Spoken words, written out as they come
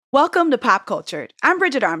Welcome to Pop Cultured. I'm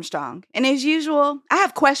Bridget Armstrong, and as usual, I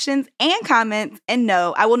have questions and comments, and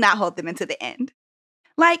no, I will not hold them until the end.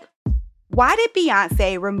 Like, why did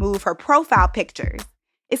Beyoncé remove her profile pictures?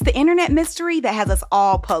 It's the internet mystery that has us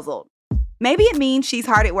all puzzled. Maybe it means she's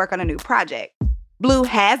hard at work on a new project. Blue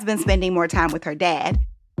has been spending more time with her dad.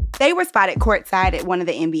 They were spotted courtside at one of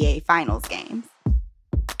the NBA Finals games.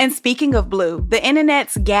 And speaking of Blue, the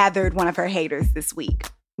internet's gathered one of her haters this week,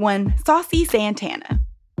 one Saucy Santana.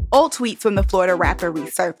 Old tweets from the Florida rapper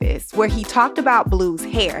resurfaced where he talked about Blue's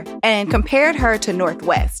hair and compared her to North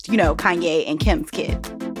West, Kanye and Kim's kid.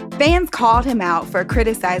 Fans called him out for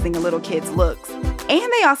criticizing a little kid's looks, and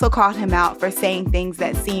they also called him out for saying things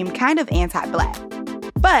that seemed kind of anti-Black.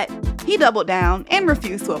 But he doubled down and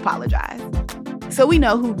refused to apologize. So we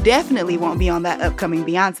know who definitely won't be on that upcoming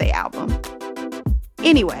Beyoncé album.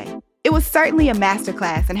 Anyway, it was certainly a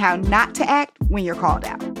masterclass in how not to act when you're called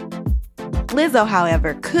out. Lizzo,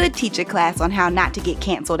 however, could teach a class on how not to get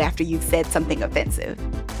canceled after you've said something offensive.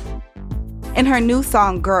 In her new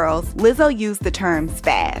song, Girls, Lizzo used the term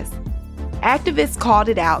spaz. Activists called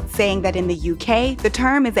it out, saying that in the UK, the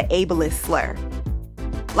term is an ableist slur.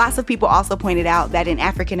 Lots of people also pointed out that in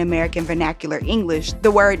African American vernacular English,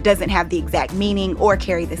 the word doesn't have the exact meaning or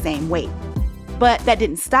carry the same weight. But that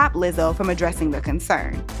didn't stop Lizzo from addressing the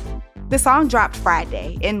concern. The song dropped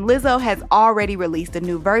Friday, and Lizzo has already released a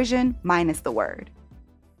new version, minus the word.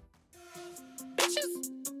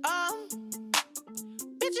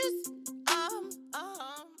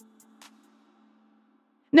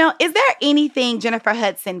 Now, is there anything Jennifer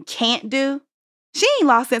Hudson can't do? She ain't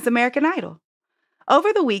lost since American Idol.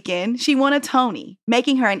 Over the weekend, she won a Tony,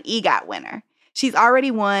 making her an EGOT winner. She's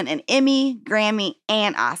already won an Emmy, Grammy,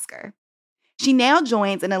 and Oscar. She now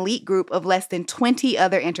joins an elite group of less than 20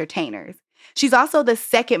 other entertainers. She's also the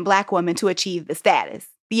second Black woman to achieve the status.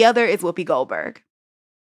 The other is Whoopi Goldberg.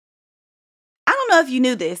 I don't know if you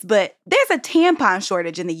knew this, but there's a tampon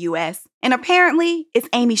shortage in the U.S., and apparently it's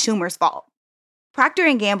Amy Schumer's fault.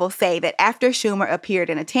 Procter & Gamble say that after Schumer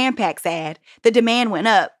appeared in a Tampax ad, the demand went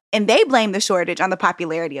up, and they blame the shortage on the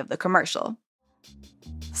popularity of the commercial.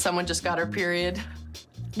 Someone just got her period.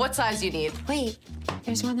 What size do you need? Wait,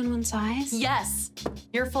 there's more than one size? Yes.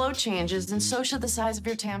 Your flow changes, and so should the size of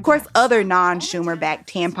your tampon. Of course, other non-Schumer-backed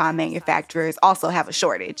tampon manufacturers also have a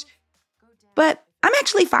shortage. But I'm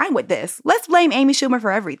actually fine with this. Let's blame Amy Schumer for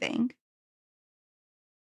everything.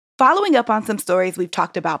 Following up on some stories we've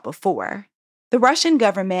talked about before, the Russian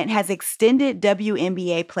government has extended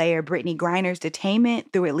WNBA player Brittney Griner's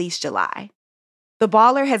detainment through at least July. The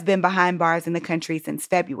baller has been behind bars in the country since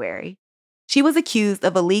February. She was accused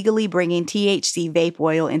of illegally bringing THC vape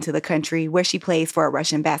oil into the country where she plays for a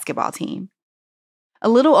Russian basketball team. A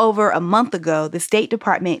little over a month ago, the State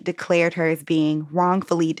Department declared her as being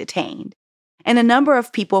wrongfully detained. And a number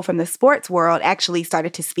of people from the sports world actually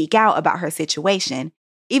started to speak out about her situation,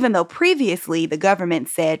 even though previously the government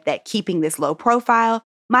said that keeping this low profile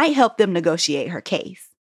might help them negotiate her case.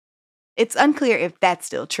 It's unclear if that's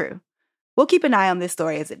still true. We'll keep an eye on this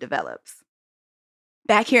story as it develops.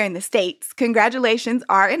 Back here in the States, congratulations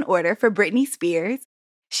are in order for Britney Spears.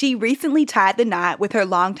 She recently tied the knot with her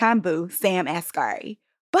longtime boo, Sam Asghari.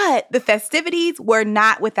 But the festivities were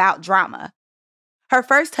not without drama. Her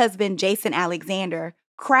first husband, Jason Alexander,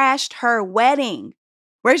 crashed her wedding.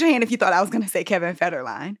 Raise your hand if you thought I was going to say Kevin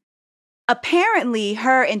Federline. Apparently,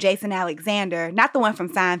 her and Jason Alexander, not the one from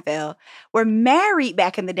Seinfeld, were married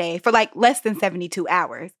back in the day for less than 72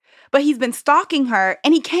 hours. But he's been stalking her,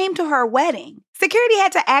 and he came to her wedding. Security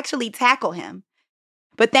had to actually tackle him.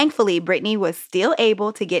 But thankfully, Britney was still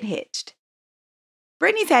able to get hitched.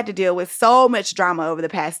 Britney's had to deal with so much drama over the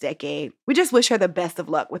past decade. We just wish her the best of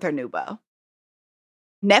luck with her new beau.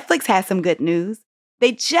 Netflix has some good news.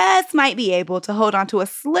 They just might be able to hold on to a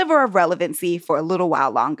sliver of relevancy for a little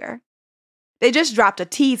while longer. They just dropped a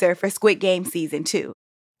teaser for Squid Game Season 2.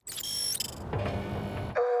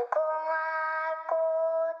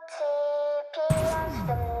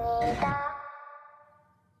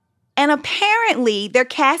 And apparently, they're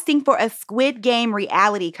casting for a Squid Game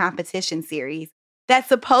reality competition series that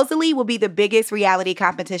supposedly will be the biggest reality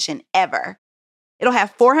competition ever. It'll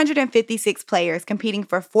have 456 players competing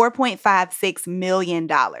for $4.56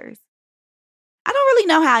 million. I don't really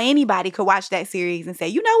know how anybody could watch that series and say,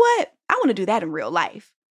 you know what? I want to do that in real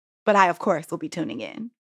life. But I, of course, will be tuning in.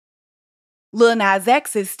 Lil Nas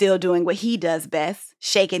X is still doing what he does best,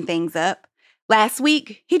 shaking things up. Last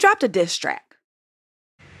week, he dropped a diss track.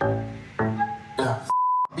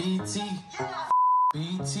 BT,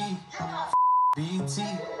 BT, BT,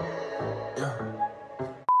 yeah,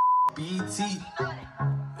 BT,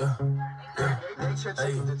 yeah, yeah,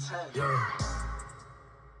 hey, yeah.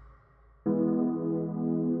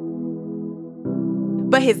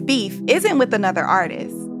 But his beef isn't with another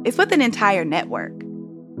artist. It's with an entire network.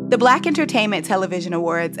 The Black Entertainment Television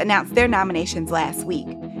Awards announced their nominations last week,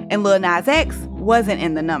 and Lil Nas X wasn't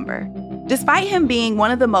in the number, despite him being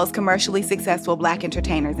one of the most commercially successful Black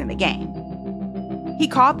entertainers in the game. He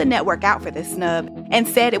called the network out for this snub and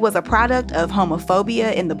said it was a product of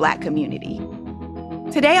homophobia in the Black community.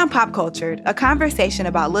 Today on Pop Cultured, a conversation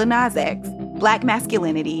about Lil Nas X, Black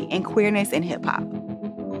masculinity, and queerness in hip-hop.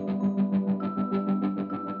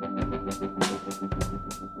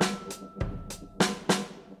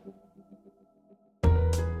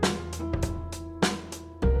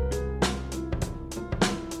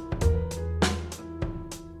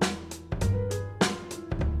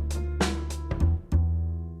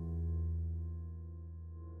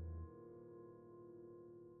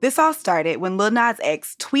 This all started when Lil Nas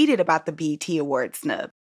X tweeted about the BET Awards snub,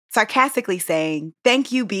 sarcastically saying,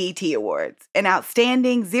 "Thank you, BET Awards, an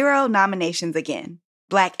outstanding 0 nominations again,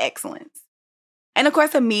 Black excellence." And of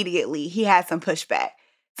course, immediately he had some pushback.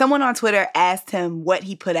 Someone on Twitter asked him what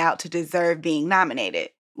he put out to deserve being nominated.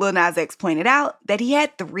 Lil Nas X pointed out that he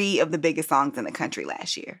had 3 of the biggest songs in the country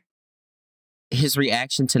last year. His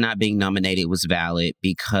reaction to not being nominated was valid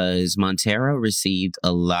because Montero received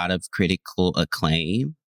a lot of critical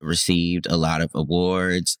acclaim, received a lot of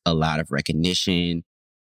awards, a lot of recognition.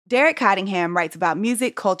 Derek Cottingham writes about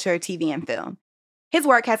music, culture, TV, and film. His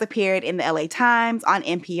work has appeared in the LA Times, on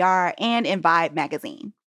NPR, and in Vibe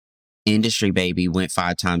magazine. Industry Baby went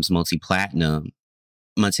 5 times multi-platinum.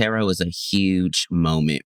 Montero was a huge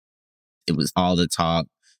moment. It was all the talk,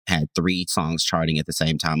 had 3 songs charting at the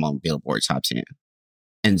same time on Billboard Top 10.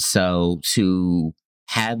 And so to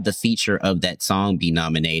have the feature of that song be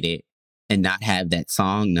nominated and not have that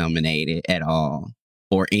song nominated at all,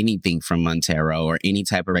 or anything from Montero, or any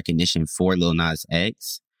type of recognition for Lil Nas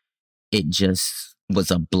X, it just was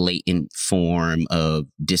a blatant form of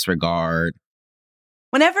disregard.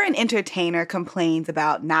 Whenever an entertainer complains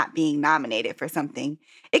about not being nominated for something,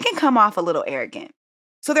 it can come off a little arrogant.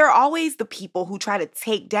 So there are always the people who try to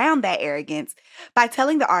take down that arrogance by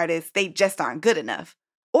telling the artists they just aren't good enough,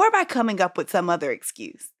 or by coming up with some other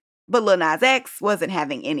excuse. But Lil Nas X wasn't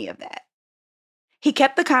having any of that. He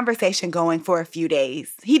kept the conversation going for a few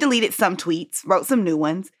days. He deleted some tweets, wrote some new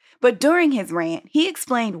ones, but during his rant, he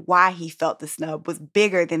explained why he felt the snub was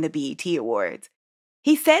bigger than the BET Awards.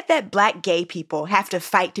 He said that Black gay people have to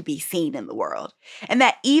fight to be seen in the world, and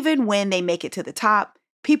that even when they make it to the top,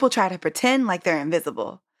 people try to pretend like they're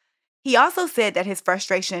invisible. He also said that his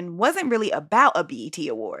frustration wasn't really about a BET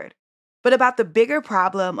Award, but about the bigger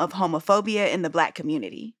problem of homophobia in the Black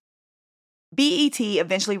community. BET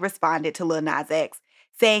eventually responded to Lil Nas X,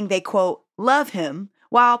 saying they, quote, love him,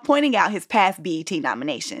 while pointing out his past BET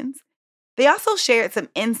nominations. They also shared some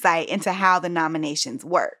insight into how the nominations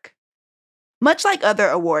work. Much like other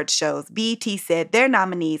awards shows, BET said their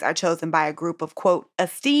nominees are chosen by a group of, quote,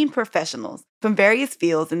 esteemed professionals from various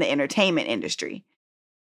fields in the entertainment industry.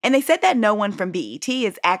 And they said that no one from BET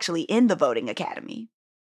is actually in the voting academy.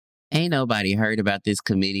 Ain't nobody heard about this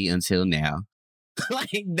committee until now.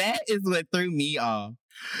 Like, that is what threw me off.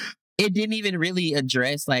 It didn't even really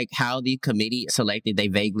address like how the committee selected. They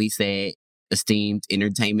vaguely said esteemed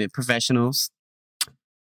entertainment professionals.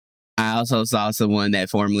 I also saw someone that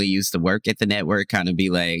formerly used to work at the network kind of be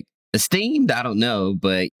like, esteemed? I don't know,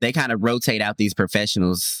 but they kind of rotate out these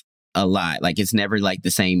professionals a lot. Like, it's never like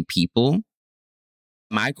the same people.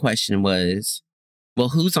 My question was, well,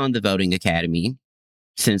 who's on the voting academy?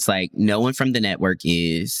 Since like no one from the network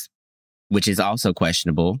is, which is also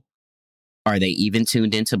questionable. Are they even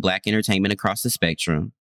tuned into Black entertainment across the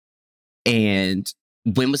spectrum? And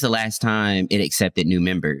when was the last time it accepted new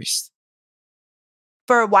members?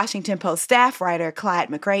 For Washington Post staff writer Clyde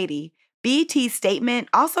McCready, BET's statement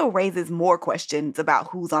also raises more questions about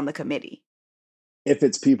who's on the committee. If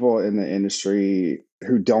it's people in the industry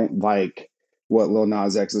who don't like what Lil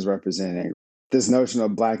Nas X is representing, this notion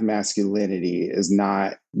of Black masculinity is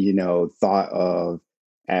not, thought of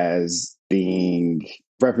as being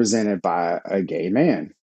represented by a gay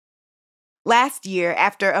man. Last year,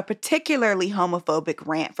 after a particularly homophobic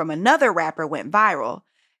rant from another rapper went viral,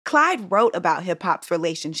 Clyde wrote about hip-hop's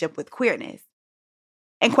relationship with queerness.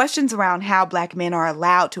 And questions around how Black men are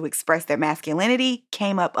allowed to express their masculinity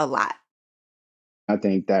came up a lot. I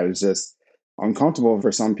think that is just uncomfortable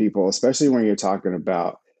for some people, especially when you're talking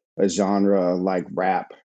about a genre like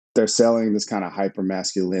rap. They're selling this kind of hyper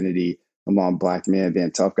masculinity among Black men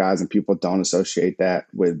being tough guys, and people don't associate that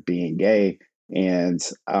with being gay. And,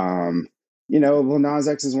 Lil Nas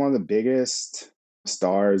X is one of the biggest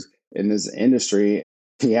stars in this industry.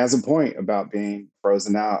 He has a point about being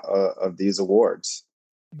frozen out of these awards.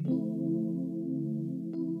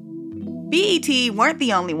 BET weren't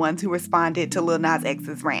the only ones who responded to Lil Nas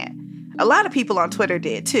X's rant. A lot of people on Twitter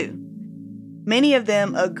did too. Many of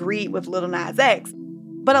them agreed with Lil Nas X,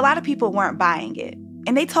 but a lot of people weren't buying it,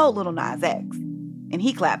 and they told Lil Nas X, and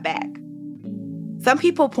he clapped back. Some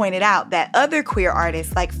people pointed out that other queer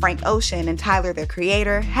artists like Frank Ocean and Tyler, the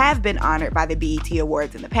Creator, have been honored by the BET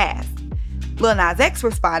Awards in the past. Lil Nas X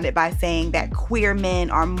responded by saying that queer men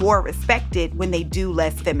are more respected when they do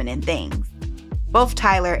less feminine things. Both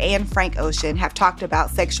Tyler and Frank Ocean have talked about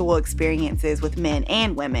sexual experiences with men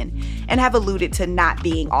and women and have alluded to not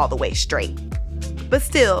being all the way straight. But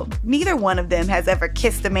still, neither one of them has ever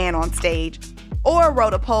kissed a man on stage or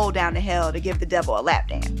rode a pole down to hell to give the devil a lap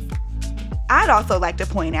dance. I'd also like to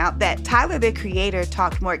point out that Tyler, the Creator,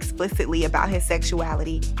 talked more explicitly about his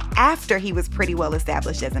sexuality after he was pretty well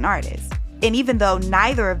established as an artist. And even though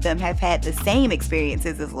neither of them have had the same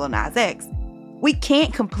experiences as Lil Nas X, we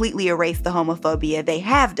can't completely erase the homophobia they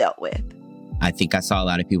have dealt with. I think I saw a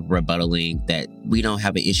lot of people rebuttaling that we don't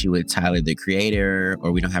have an issue with Tyler, the Creator,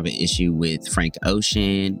 or we don't have an issue with Frank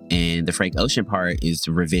Ocean. And the Frank Ocean part is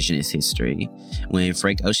revisionist history. When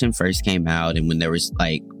Frank Ocean first came out and when there was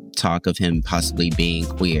talk of him possibly being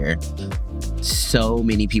queer, so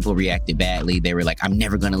many people reacted badly. They were like, I'm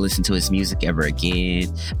never going to listen to his music ever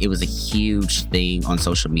again. It was a huge thing on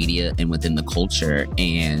social media and within the culture.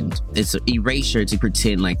 And it's erasure to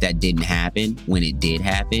pretend like that didn't happen when it did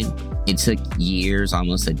happen. It took years,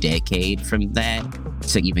 almost a decade from that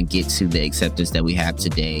to even get to the acceptance that we have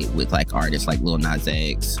today with artists like Lil Nas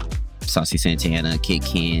X, Saucy Santana, Kid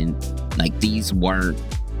Ken. These weren't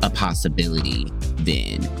a possibility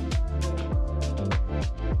then.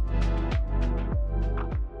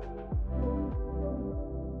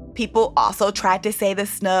 People also tried to say the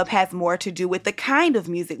snub has more to do with the kind of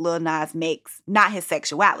music Lil Nas makes, not his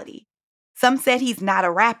sexuality. Some said he's not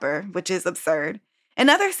a rapper, which is absurd, and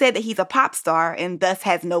others said that he's a pop star and thus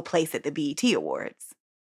has no place at the BET Awards.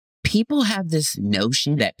 People have this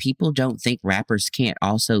notion that people don't think rappers can't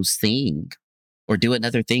also sing or do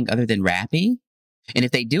another thing other than rapping. And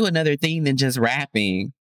if they do another thing than just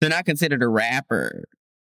rapping, they're not considered a rapper.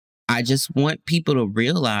 I just want people to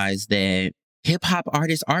realize that hip-hop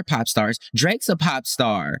artists are pop stars. Drake's a pop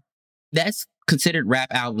star. That's considered rap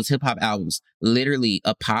albums, hip-hop albums. Literally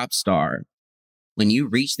a pop star. When you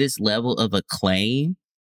reach this level of acclaim,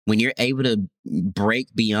 when you're able to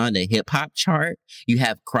break beyond a hip-hop chart, you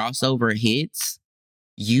have crossover hits,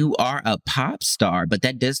 you are a pop star. But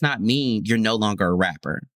that does not mean you're no longer a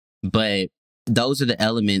rapper. But those are the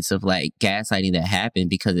elements of gaslighting that happen,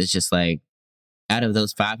 because it's just out of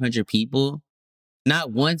those 500 people,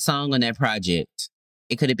 not one song on that project.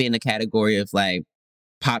 It could have been a category of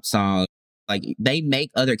pop song. They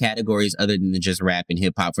make other categories other than just rap and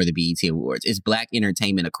hip hop for the BET Awards. It's Black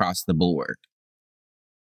entertainment across the board.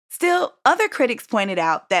 Still, other critics pointed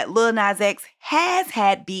out that Lil Nas X has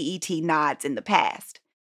had BET nods in the past.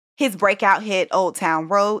 His breakout hit Old Town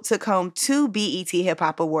Road took home 2 BET Hip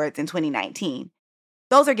Hop Awards in 2019.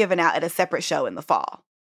 Those are given out at a separate show in the fall.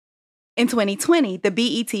 In 2020, the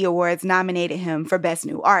BET Awards nominated him for Best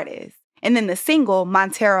New Artist. And then the single,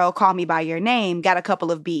 Montero, Call Me By Your Name, got a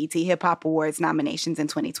couple of BET Hip Hop Awards nominations in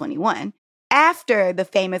 2021, after the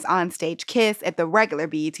famous onstage kiss at the regular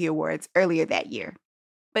BET Awards earlier that year.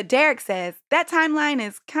 But Derek says that timeline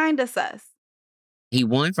is kinda sus. He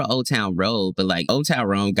won for Old Town Road, but Old Town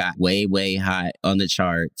Road got way, way hot on the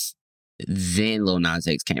charts. Then Lil Nas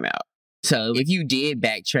X came out. So if you did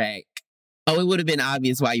backtrack, it would have been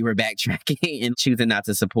obvious why you were backtracking and choosing not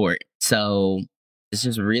to support. So it's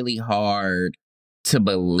just really hard to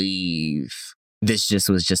believe this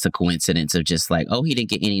was just a coincidence of just he didn't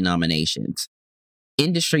get any nominations.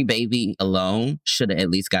 Industry Baby alone should have at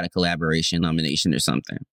least got a collaboration nomination or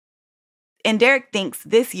something. And Derek thinks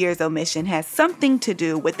this year's omission has something to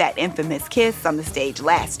do with that infamous kiss on the stage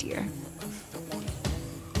last year.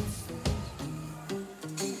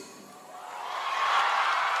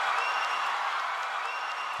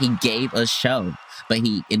 He gave a show, but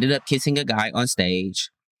he ended up kissing a guy on stage.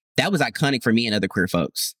 That was iconic for me and other queer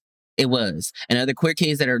folks. It was. And other queer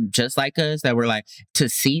kids that are just like us, that were to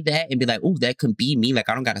see that and be oh, that could be me. I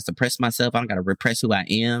don't got to suppress myself. I don't got to repress who I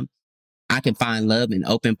am. I can find love in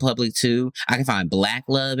open public too. I can find Black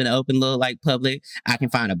love in open little public. I can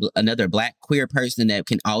find another Black queer person that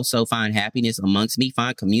can also find happiness amongst me,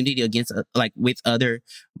 find community against with other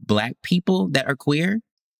Black people that are queer.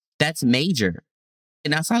 That's major.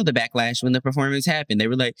 And I saw the backlash when the performance happened. They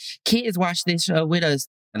were kids watch this show with us.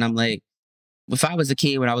 And I'm if I was a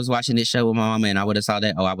kid when I was watching this show with my mama and I would have saw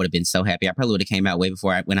that, I would have been so happy. I probably would have came out way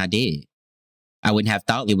before when I did. I wouldn't have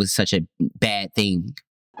thought it was such a bad thing.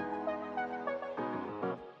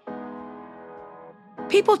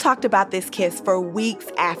 People talked about this kiss for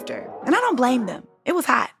weeks after, and I don't blame them. It was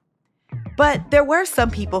hot. But there were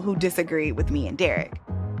some people who disagreed with me and Derek.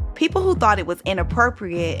 People who thought it was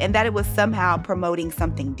inappropriate and that it was somehow promoting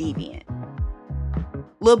something deviant.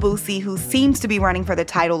 Lil Boosie, who seems to be running for the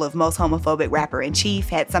title of most homophobic rapper in chief,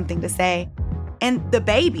 had something to say. And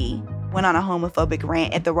DaBaby went on a homophobic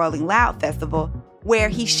rant at the Rolling Loud Festival where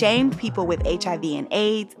he shamed people with HIV and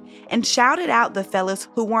AIDS and shouted out the fellas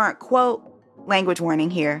who weren't, quote, language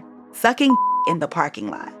warning here, sucking in the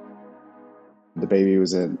parking lot. DaBaby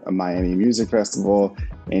was at a Miami Music Festival,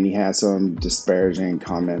 and he had some disparaging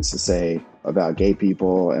comments to say about gay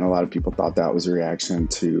people, and a lot of people thought that was a reaction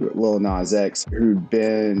to Lil Nas X, who'd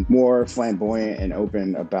been more flamboyant and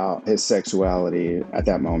open about his sexuality at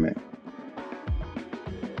that moment.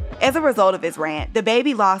 As a result of his rant,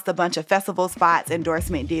 DaBaby lost a bunch of festival spots,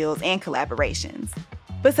 endorsement deals, and collaborations.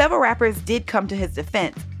 But several rappers did come to his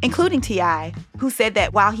defense, including T.I., who said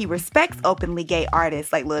that while he respects openly gay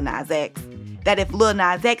artists like Lil Nas X, that if Lil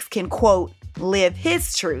Nas X can, quote, live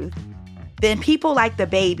his truth, then people like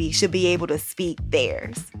DaBaby should be able to speak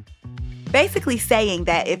theirs. Basically saying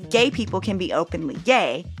that if gay people can be openly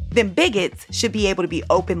gay, then bigots should be able to be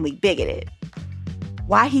openly bigoted.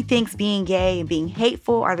 Why he thinks being gay and being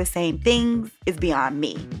hateful are the same things is beyond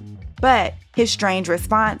me. But his strange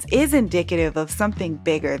response is indicative of something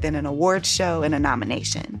bigger than an awards show and a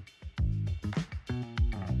nomination.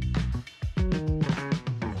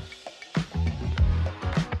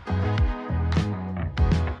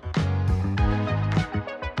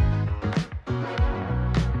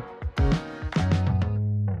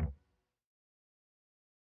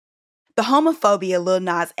 The homophobia Lil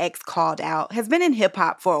Nas X called out has been in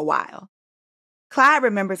hip-hop for a while. Clyde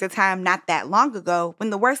remembers a time not that long ago when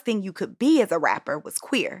the worst thing you could be as a rapper was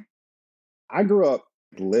queer. I grew up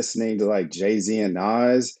listening to like Jay-Z and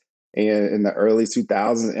Nas in the early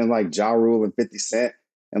 2000s and like Ja Rule and 50 Cent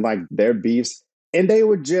and like their beefs. And they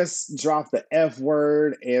would just drop the F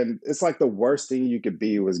word. And it's like the worst thing you could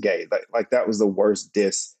be was gay. Like that was the worst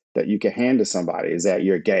diss that you could hand to somebody is that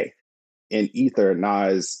you're gay. In Ether,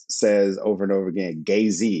 Nas says over and over again,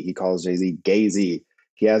 Gay-Z. He calls Jay-Z Gay-Z.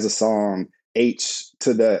 He has a song, H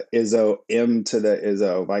to the Izzo, M to the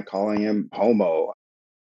Izzo, like calling him homo.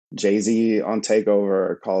 Jay-Z on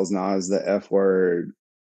Takeover calls Nas the F word.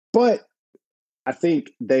 But I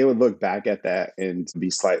think they would look back at that and be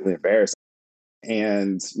slightly embarrassed.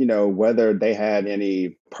 And, you know, whether they had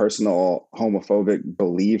any personal homophobic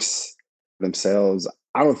beliefs themselves,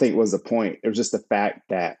 I don't think was the point. It was just the fact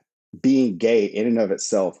that being gay in and of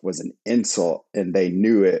itself was an insult and they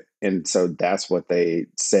knew it. And so that's what they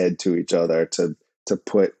said to each other to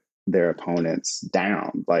put their opponents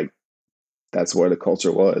down. Like that's where the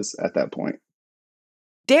culture was at that point.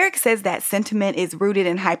 Derek says that sentiment is rooted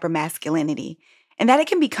in hypermasculinity and that it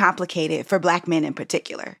can be complicated for Black men in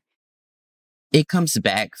particular. It comes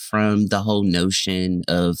back from the whole notion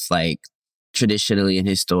of like traditionally and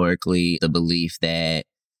historically the belief that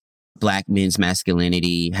Black men's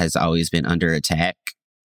masculinity has always been under attack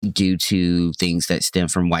due to things that stem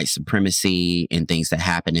from white supremacy and things that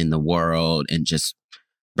happen in the world and just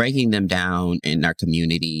breaking them down in our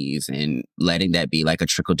communities and letting that be like a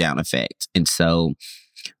trickle-down effect. And so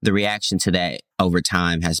the reaction to that over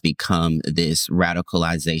time has become this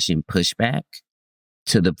radicalization pushback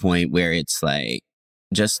to the point where it's like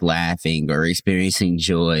just laughing or experiencing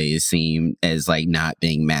joy is seen as like not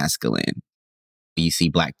being masculine. You see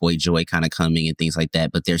Black boy joy kind of coming and things like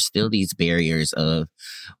that, but there's still these barriers of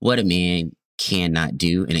what a man cannot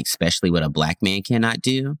do, and especially what a Black man cannot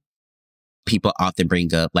do. People often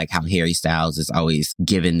bring up like how Harry Styles is always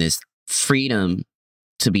given this freedom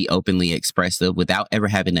to be openly expressive without ever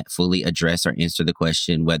having to fully address or answer the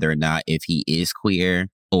question whether or not if he is queer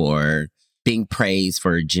or being praised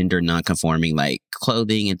for gender nonconforming like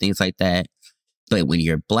clothing and things like that. But when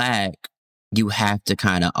you're Black, you have to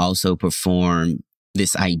kind of also perform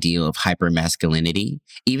this ideal of hypermasculinity,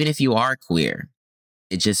 even if you are queer.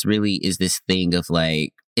 It just really is this thing of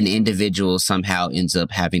like an individual somehow ends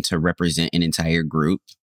up having to represent an entire group.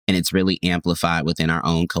 And it's really amplified within our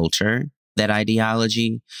own culture, that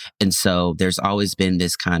ideology. And so there's always been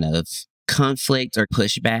this kind of conflict or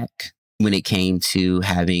pushback when it came to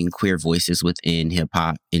having queer voices within hip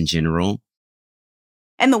hop in general.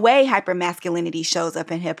 And the way hypermasculinity shows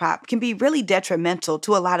up in hip-hop can be really detrimental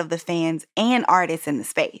to a lot of the fans and artists in the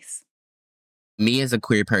space. Me as a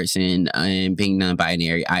queer person and being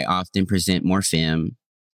non-binary, I often present more femme.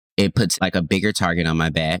 It puts like a bigger target on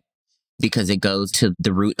my back because it goes to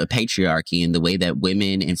the root of patriarchy and the way that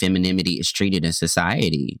women and femininity is treated in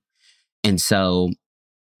society. And so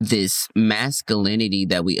this masculinity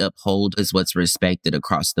that we uphold is what's respected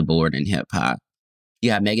across the board in hip hop. You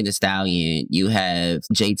have Megan Thee Stallion, you have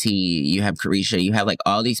JT, you have Carisha, you have like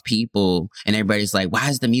all these people, and everybody's like, why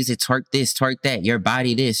is the music twerk this, twerk that, your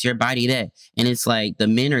body this, your body that? And it's like the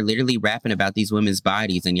men are literally rapping about these women's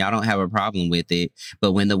bodies and y'all don't have a problem with it.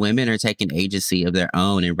 But when the women are taking agency of their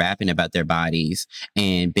own and rapping about their bodies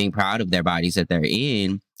and being proud of their bodies that they're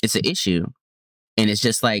in, it's an issue. And it's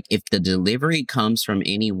just like, if the delivery comes from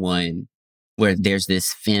anyone where there's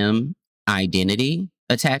this femme identity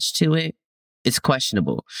attached to it, it's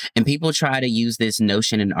questionable. And people try to use this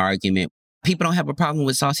notion and argument. People don't have a problem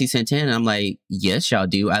with Saucy Santana. I'm like, yes, y'all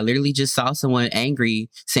do. I literally just saw someone angry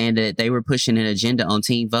saying that they were pushing an agenda on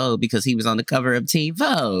Teen Vogue because he was on the cover of Teen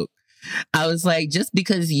Vogue. I was like, just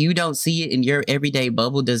because you don't see it in your everyday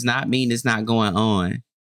bubble does not mean it's not going on.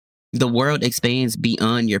 The world expands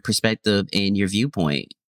beyond your perspective and your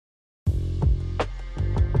viewpoint.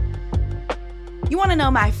 You want to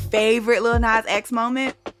know my favorite Lil Nas X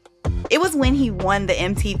moment? It was when he won the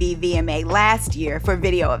MTV VMA last year for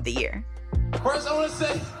Video of the Year. First, I want to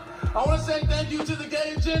say thank you to the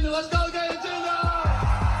gay agenda. Let's go, gay agenda!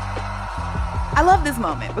 I love this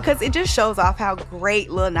moment because it just shows off how great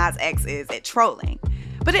Lil Nas X is at trolling.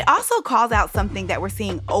 But it also calls out something that we're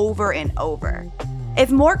seeing over and over. As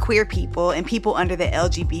more queer people and people under the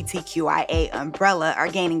LGBTQIA umbrella are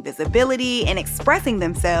gaining visibility and expressing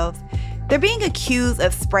themselves, they're being accused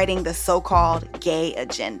of spreading the so-called gay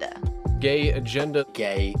agenda. Gay agenda.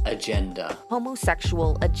 Gay agenda.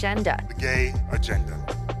 Homosexual agenda. The gay agenda.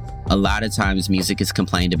 A lot of times music is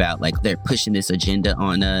complained about, like they're pushing this agenda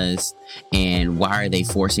on us and why are they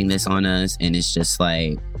forcing this on us? And it's just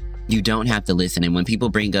like, you don't have to listen. And when people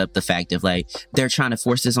bring up the fact of like, they're trying to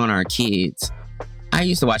force this on our kids. I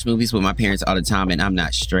used to watch movies with my parents all the time, and I'm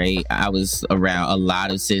not straight. I was around a lot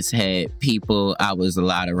of cishet people. I was a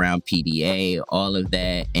lot around PDA, all of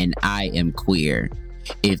that, and I am queer.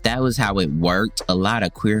 If that was how it worked, a lot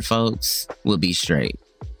of queer folks would be straight.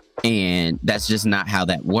 And that's just not how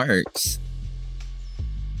that works.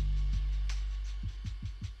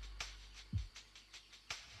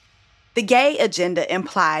 The gay agenda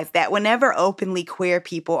implies that whenever openly queer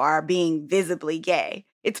people are being visibly gay,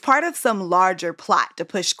 it's part of some larger plot to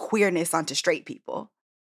push queerness onto straight people.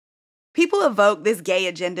 People evoke this gay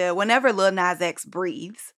agenda whenever Lil Nas X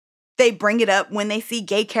breathes. They bring it up when they see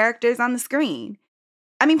gay characters on the screen.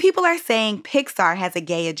 I mean, people are saying Pixar has a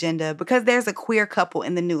gay agenda because there's a queer couple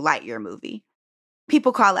in the new Lightyear movie.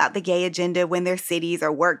 People call out the gay agenda when their cities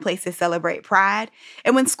or workplaces celebrate Pride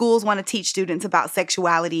and when schools want to teach students about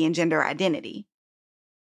sexuality and gender identity.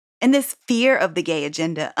 And this fear of the gay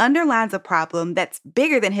agenda underlines a problem that's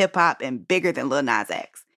bigger than hip-hop and bigger than Lil Nas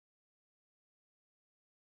X.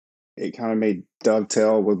 It kind of may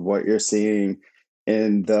dovetail with what you're seeing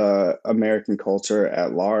in the American culture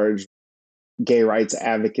at large. Gay rights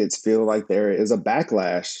advocates feel like there is a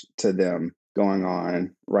backlash to them going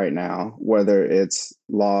on right now, whether it's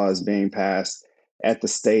laws being passed at the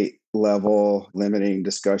state level, limiting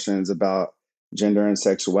discussions about gender and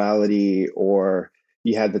sexuality, or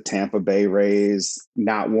you had the Tampa Bay Rays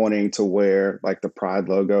not wanting to wear like the Pride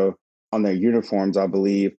logo on their uniforms, I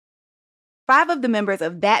believe. 5 of the members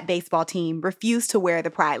of that baseball team refused to wear the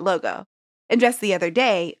Pride logo. And just the other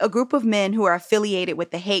day, a group of men who are affiliated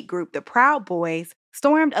with the hate group the Proud Boys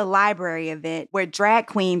stormed a library event where drag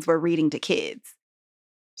queens were reading to kids.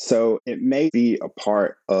 So it may be a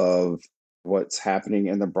part of what's happening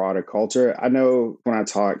in the broader culture. I know when I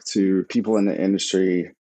talk to people in the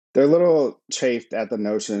industry, they're a little chafed at the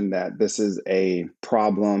notion that this is a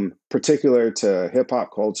problem particular to hip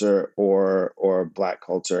hop culture or Black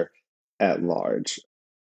culture at large.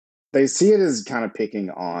 They see it as kind of picking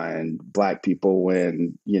on Black people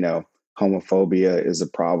when, homophobia is a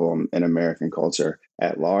problem in American culture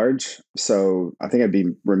at large. So I think I'd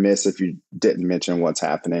be remiss if you didn't mention what's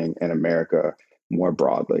happening in America more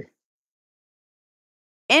broadly.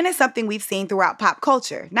 And it's something we've seen throughout pop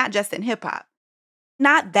culture, not just in hip hop.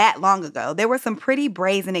 Not that long ago, there were some pretty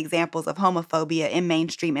brazen examples of homophobia in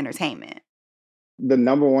mainstream entertainment. The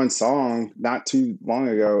number one song not too long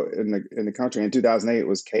ago in the country in 2008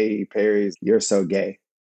 was Katy Perry's "You're So Gay."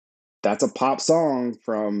 That's a pop song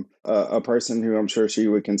from a person who I'm sure she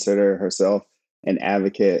would consider herself an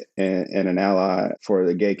advocate and an ally for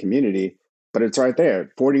the gay community. But it's right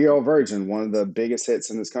there. 40-Year-Old Virgin, one of the biggest hits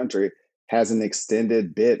in this country, has an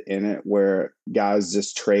extended bit in it where guys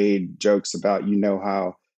just trade jokes about,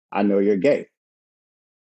 how I know you're gay.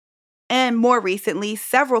 And more recently,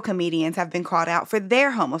 several comedians have been called out for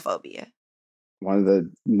their homophobia. One of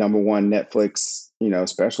the number one Netflix,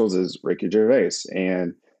 specials is Ricky Gervais.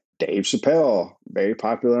 And Dave Chappelle, very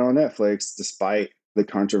popular on Netflix, despite the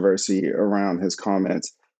controversy around his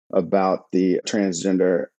comments about the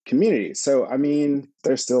transgender community. So, I mean,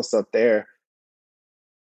 there's still stuff there.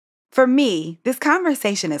 For me, this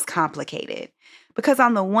conversation is complicated because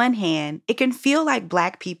on the one hand, it can feel like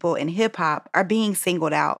Black people in hip hop are being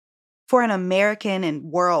singled out for an American and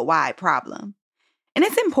worldwide problem. And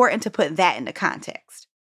it's important to put that into context.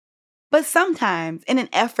 But sometimes, in an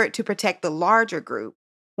effort to protect the larger group,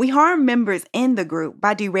 we harm members in the group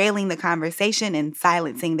by derailing the conversation and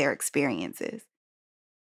silencing their experiences.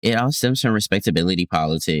 It all stems from respectability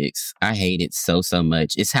politics. I hate it so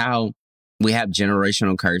much. It's how we have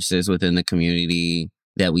generational curses within the community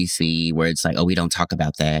that we see where it's like, oh, we don't talk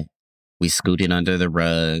about that. We scoot it under the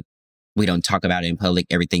rug. We don't talk about it in public.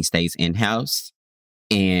 Everything stays in-house.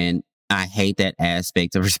 And I hate that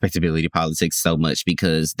aspect of respectability politics so much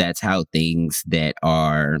because that's how things that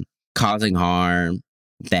are causing harm,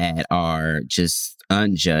 that are just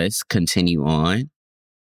unjust, continue on.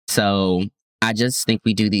 So I just think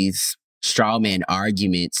we do these straw man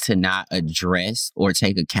arguments to not address or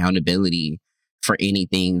take accountability for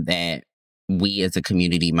anything that we as a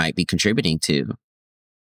community might be contributing to.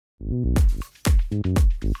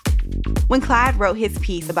 When Clyde wrote his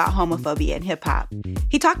piece about homophobia in hip hop,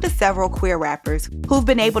 he talked to several queer rappers who've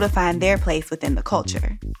been able to find their place within the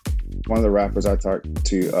culture. One of the rappers I talked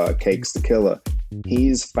to, Cakes the Killer,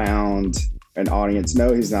 he's found an audience.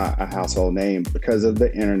 No, he's not a household name. Because of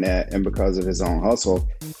the internet and because of his own hustle,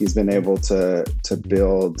 he's been able to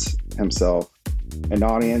build himself an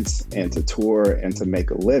audience and to tour and to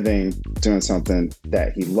make a living doing something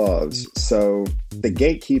that he loves. So the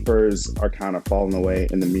gatekeepers are kind of falling away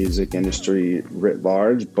in the music industry writ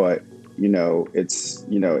large, but it's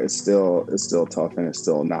still tough and it's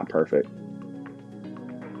still not perfect.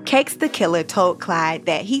 Cakes the Killer told Clyde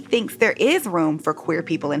that he thinks there is room for queer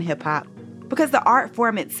people in hip hop because the art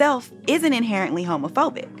form itself isn't inherently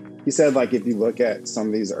homophobic. He said, like, if you look at some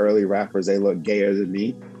of these early rappers, they look gayer than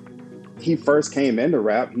me. He first came into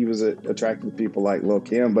rap, he was attracted to people like Lil'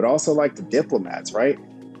 Kim, but also like the Diplomats, right?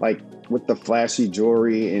 Like with the flashy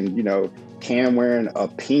jewelry and, Cam wearing a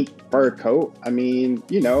pink fur coat. I mean,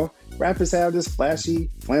 rappers have this flashy,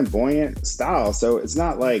 flamboyant style. So it's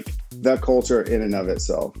not like the culture in and of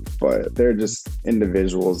itself, but they're just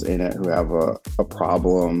individuals in it who have a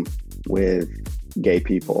problem with gay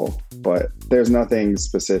people. But there's nothing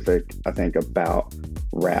specific, I think, about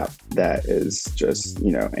rap that is just,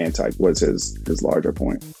 anti, what's his larger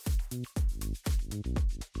point.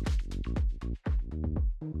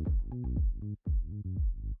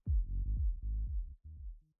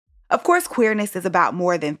 Of course, queerness is about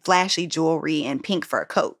more than flashy jewelry and pink fur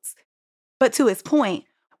coats. But to his point,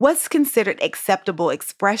 what's considered acceptable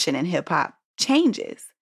expression in hip-hop changes,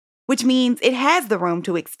 which means it has the room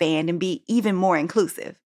to expand and be even more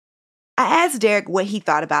inclusive. I asked Derek what he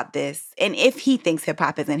thought about this and if he thinks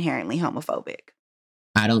hip-hop is inherently homophobic.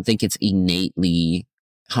 I don't think it's innately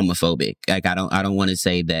homophobic. Like, I don't want to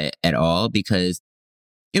say that at all because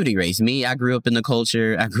it would erase me. I grew up in the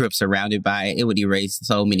culture. I grew up surrounded by it. It would erase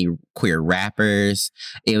so many queer rappers.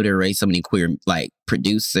 It would erase so many queer,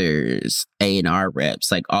 producers, A&R reps,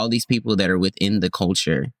 all these people that are within the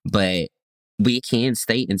culture. But we can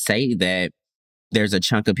state and say that there's a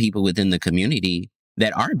chunk of people within the community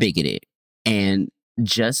that are bigoted. And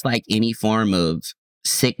just like any form of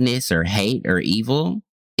sickness or hate or evil,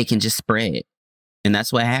 it can just spread. And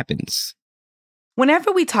that's what happens.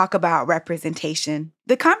 Whenever we talk about representation,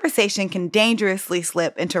 the conversation can dangerously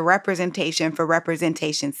slip into representation for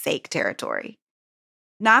representation's sake territory.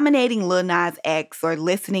 Nominating Lil Nas X or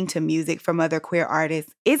listening to music from other queer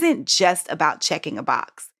artists isn't just about checking a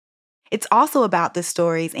box. It's also about the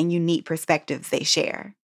stories and unique perspectives they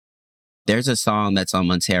share. There's a song that's on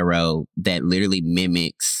Montero that literally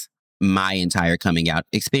mimics my entire coming out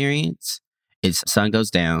experience. It's Sun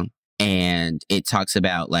Goes Down, and it talks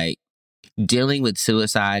about dealing with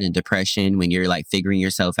suicide and depression when you're figuring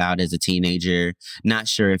yourself out as a teenager, not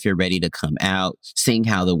sure if you're ready to come out, seeing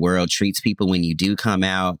how the world treats people when you do come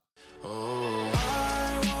out.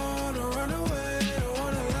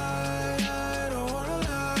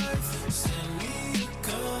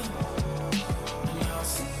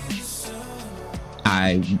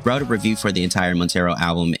 I wrote a review for the entire Montero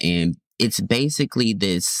album, and it's basically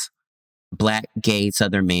this Black gay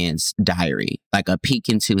Southern man's diary, a peek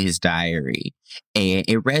into his diary. And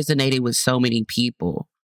it resonated with so many people.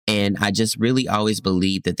 And I just really always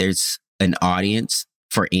believe that there's an audience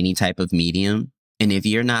for any type of medium. And if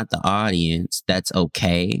you're not the audience, that's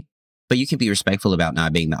okay. But you can be respectful about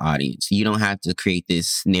not being the audience. You don't have to create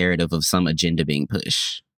this narrative of some agenda being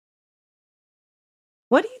pushed.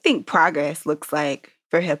 What do you think progress looks like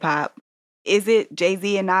for hip hop? Is it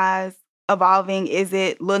Jay-Z and Nas evolving? Is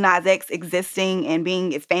it Lil Nas X existing and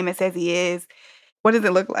being as famous as he is? What does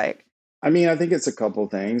it look like? I mean, I think it's a couple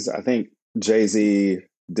things. I think Jay-Z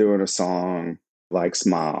doing a song like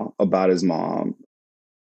Smile about his mom.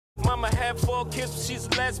 Mama had 4 kids, but she's a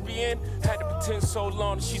lesbian. Had to pretend so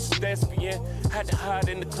long that she's a lesbian. Had to hide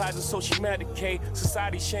in the closet so she medicate.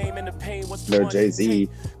 Society shame and the pain was Their Jay-Z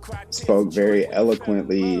spoke very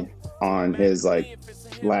eloquently on his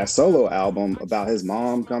last solo album about his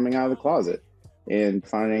mom coming out of the closet and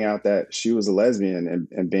finding out that she was a lesbian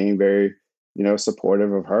and being very,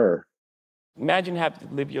 supportive of her. Imagine having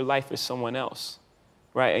to live your life as someone else,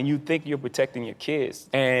 right? And you think you're protecting your kids.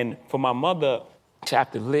 And for my mother to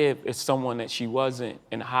have to live as someone that she wasn't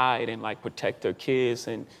and hide and protect her kids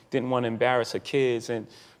and didn't want to embarrass her kids and,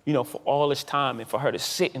 for all this time and for her to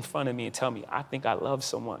sit in front of me and tell me, I think I love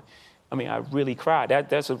someone. I mean, I really cried.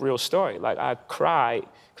 That's a real story. I cried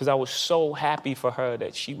because I was so happy for her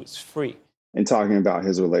that she was free. And talking about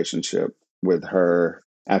his relationship with her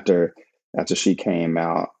after she came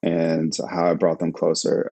out and how it brought them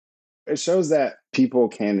closer. It shows that people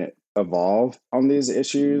can evolve on these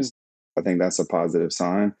issues. I think that's a positive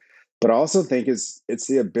sign. But I also think it's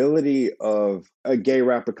the ability of a gay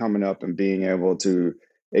rapper coming up and being able to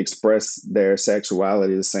express their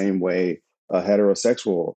sexuality the same way a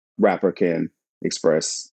heterosexual rapper can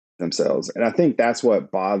express themselves. And I think that's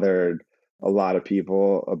what bothered a lot of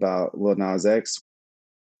people about Lil Nas X.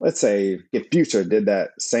 Let's say if Future did that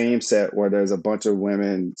same set where there's a bunch of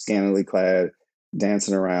women scantily clad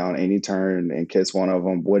dancing around and he turned and kissed one of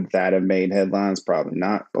them, would that have made headlines? Probably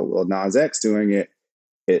not. But Lil Nas X doing it,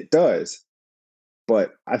 it does.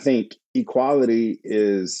 But I think equality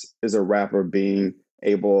is a rapper being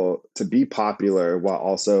able to be popular while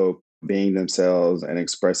also being themselves and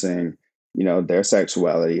expressing, their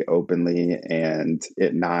sexuality openly and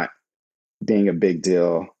it not being a big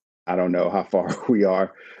deal. I don't know how far we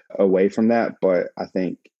are away from that, but I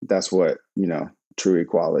think that's what, true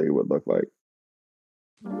equality would look like.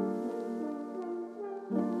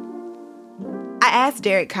 I asked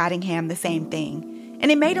Derek Cottingham the same thing,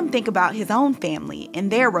 and it made him think about his own family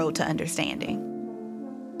and their road to understanding.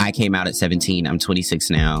 I came out at 17. I'm 26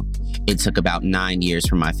 now. It took about 9 years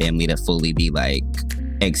for my family to fully be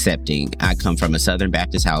accepting. I come from a Southern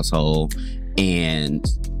Baptist household, and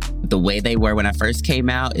the way they were when I first came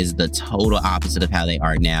out is the total opposite of how they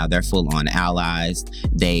are now. They're full-on allies.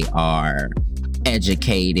 They are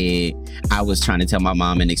educated. I was trying to tell my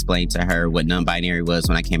mom and explain to her what non-binary was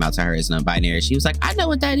when I came out to her as non-binary. She was like, I know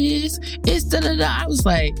what that is. It's da-da-da. I was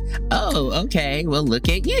like, oh, okay. Well, look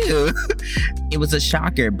at you. It was a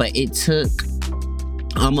shocker, but it took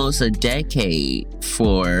almost a decade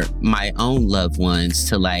for my own loved ones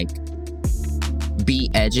to be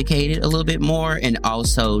educated a little bit more and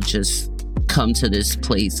also just come to this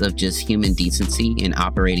place of just human decency and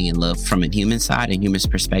operating in love from a human side and human's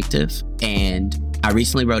perspective. And I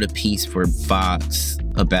recently wrote a piece for Vox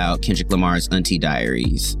about Kendrick Lamar's Auntie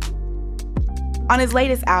Diaries. On his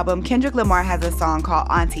latest album, Kendrick Lamar has a song called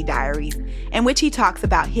Auntie Diaries, in which he talks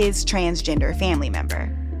about his transgender family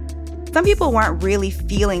member. Some people weren't really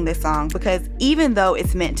feeling this song because even though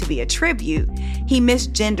it's meant to be a tribute, he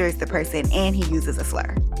misgenders the person and he uses a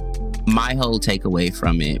slur. My whole takeaway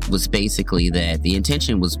from it was basically that the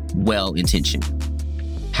intention was well-intentioned.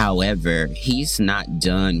 However, he's not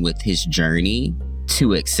done with his journey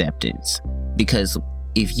to acceptance. Because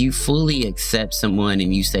if you fully accept someone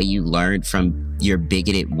and you say you learned from your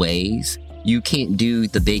bigoted ways, you can't do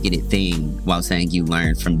the bigoted thing while saying you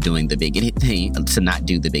learned from doing the bigoted thing to not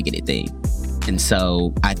do the bigoted thing. And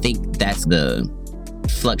so I think that's the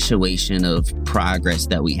fluctuation of progress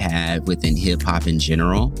that we have within hip hop in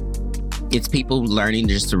general. It's people learning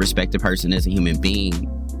just to respect a person as a human being,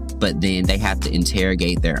 but then they have to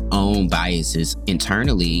interrogate their own biases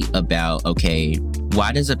internally about, okay,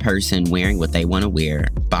 why does a person wearing what they want to wear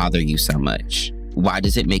bother you so much? Why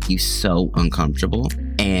does it make you so uncomfortable?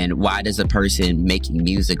 And why does a person making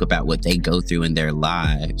music about what they go through in their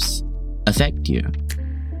lives affect you?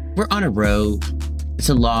 We're on a road. It's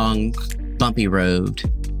a long, bumpy road,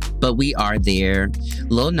 but we are there.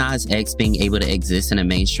 Lil Nas X being able to exist in a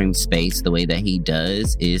mainstream space the way that he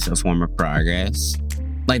does is a form of progress.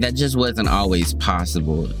 That just wasn't always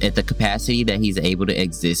possible. At the capacity that he's able to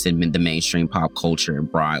exist in the mainstream pop culture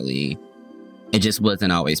broadly, it just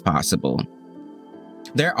wasn't always possible.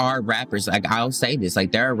 There are rappers, I'll say this,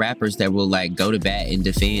 there are rappers that will go to bat and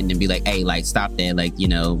defend and be like, hey, stop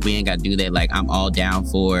that. We ain't got to do that. I'm all down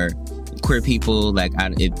for queer people.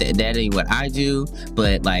 If that ain't what I do,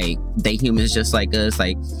 but they humans just like us.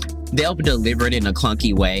 they'll deliver it in a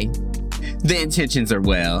clunky way. The intentions are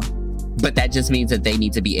well, but that just means that they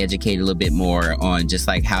need to be educated a little bit more on just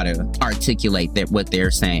like how to articulate what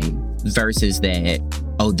they're saying versus that,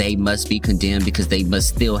 oh, they must be condemned because they must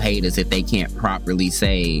still hate us if they can't properly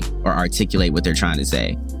say or articulate what they're trying to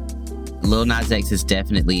say. Lil Nas X is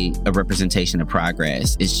definitely a representation of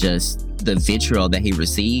progress. It's just the vitriol that he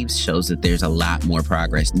receives shows that there's a lot more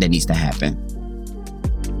progress that needs to happen.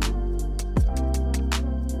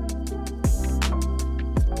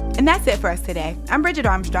 And that's it for us today. I'm Bridget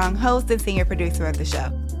Armstrong, host and senior producer of the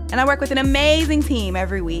show. And I work with an amazing team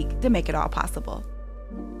every week to make it all possible.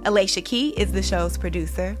 Alicia Key is the show's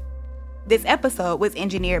producer. This episode was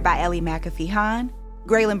engineered by Ellie McAfee-Hahn.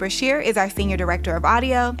 Graylin Brashear is our senior director of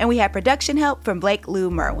audio, and we had production help from Blake Lou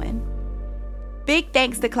Merwin. Big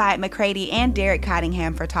thanks to Clyde McCready and Derek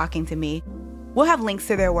Cottingham for talking to me. We'll have links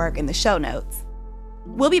to their work in the show notes.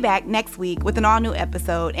 We'll be back next week with an all-new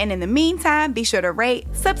episode, and in the meantime, be sure to rate,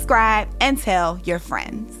 subscribe, and tell your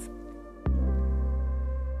friends.